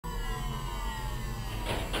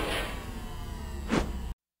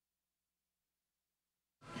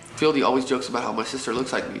Fieldy always jokes about how my sister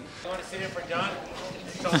looks like me. You want to sit in for John?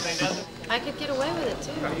 Don't say nothing. I could get away with it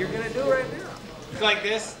too. You're gonna do right now. Look like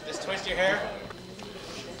this. Just twist your hair.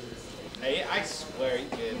 Hey, I swear you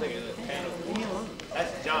could. Look at the panel.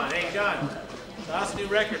 That's John. Hey, John. Last new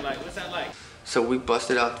record, like, what's that like? So we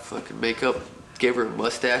busted out the fucking makeup, gave her a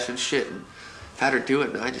mustache and shit, and had her do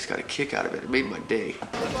it, and I just got a kick out of it. It made my day.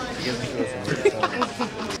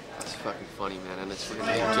 It's fucking funny, man, and it's gonna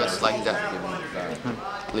leave just like that.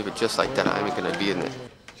 Leave it just like that. I ain't gonna be in it.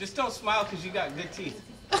 Just don't smile because you got good teeth.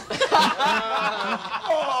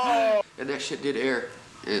 And that shit did air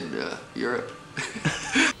in Europe.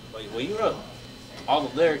 Well, you wrote all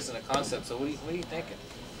the lyrics and the concept, so what are you thinking?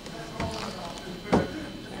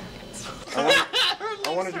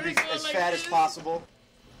 I wanted to be as fat as possible.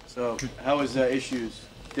 So, how is Issues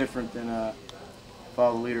different than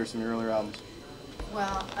Follow the Leader, some of your earlier albums?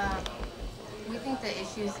 Well, we think the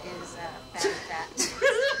Issues is fat.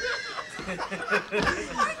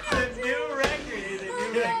 The new record is a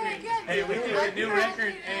new record. Hey, we think the new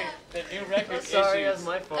record. Hey, the new record. Sorry, that's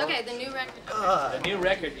my fault. Okay, the new record. The new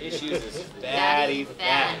record Issues is fatty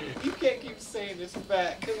fat. You can't keep saying this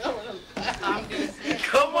fat, cause I'm gonna say it.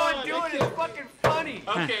 Come on, do it. It's fucking funny.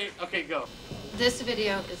 Okay, go. This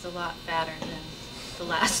video is a lot fatter than the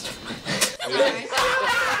last one.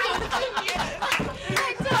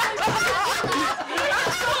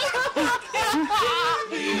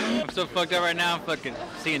 I'm so fucked up right now, I'm fucking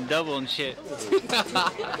seeing double and shit.